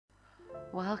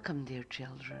Welcome, dear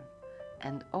children,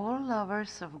 and all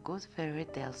lovers of good fairy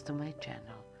tales to my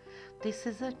channel. This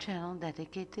is a channel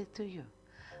dedicated to you.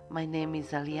 My name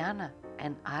is Aliana,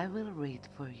 and I will read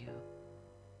for you.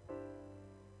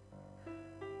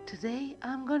 Today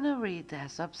I'm gonna read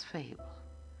Aesop's fable,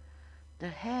 The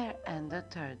Hare and the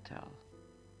Turtle.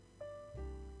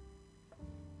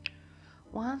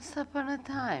 Once upon a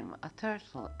time, a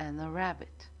turtle and a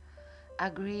rabbit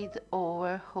agreed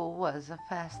over who was the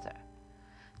faster.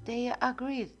 They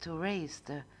agreed to race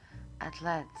the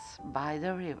athletes by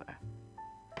the river.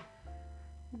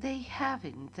 They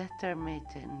having determined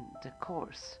the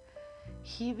course,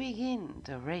 he began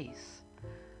the race.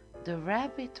 The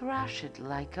rabbit rushed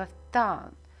like a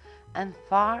dawn, and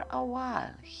for a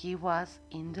while he was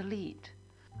in the lead.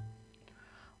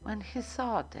 When he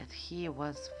saw that he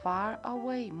was far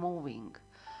away moving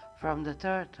from the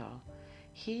turtle,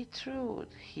 he thought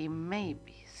he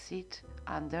maybe sit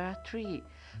under a tree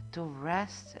to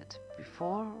rest it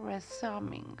before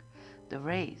resuming the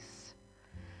race,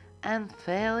 and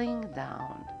falling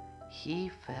down, he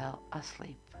fell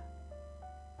asleep.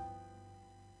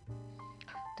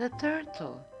 The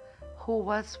turtle, who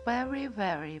was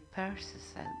very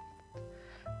persistent,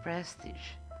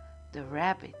 prestige the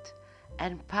rabbit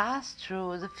and passed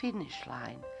through the finish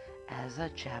line as a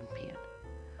champion.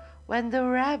 When the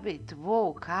rabbit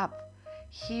woke up,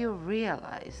 he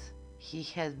realized he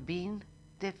had been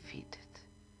defeated.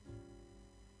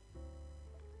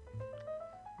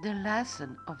 The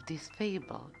lesson of this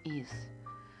fable is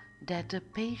that the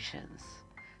patience,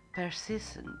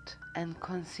 persistent and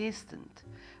consistent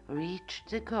reach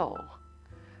the goal,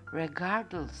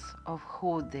 regardless of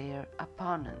who their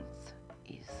opponent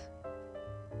is.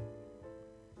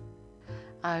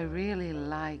 I really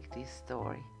like this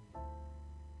story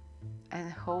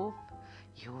and hope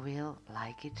you will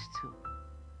like it too.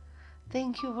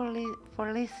 Thank you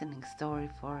for listening story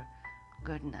for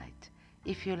good night.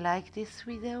 If you like this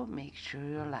video, make sure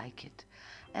you like it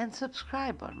and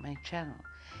subscribe on my channel.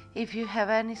 If you have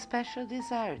any special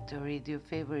desire to read your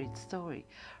favorite story,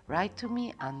 write to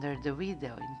me under the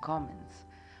video in comments.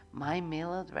 My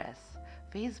mail address,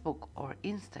 Facebook or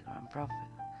Instagram profile.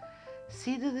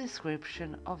 See the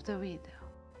description of the video.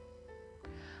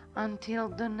 Until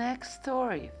the next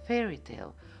story, fairy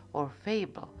tale or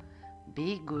fable,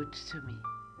 be good to me.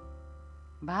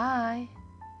 Bye!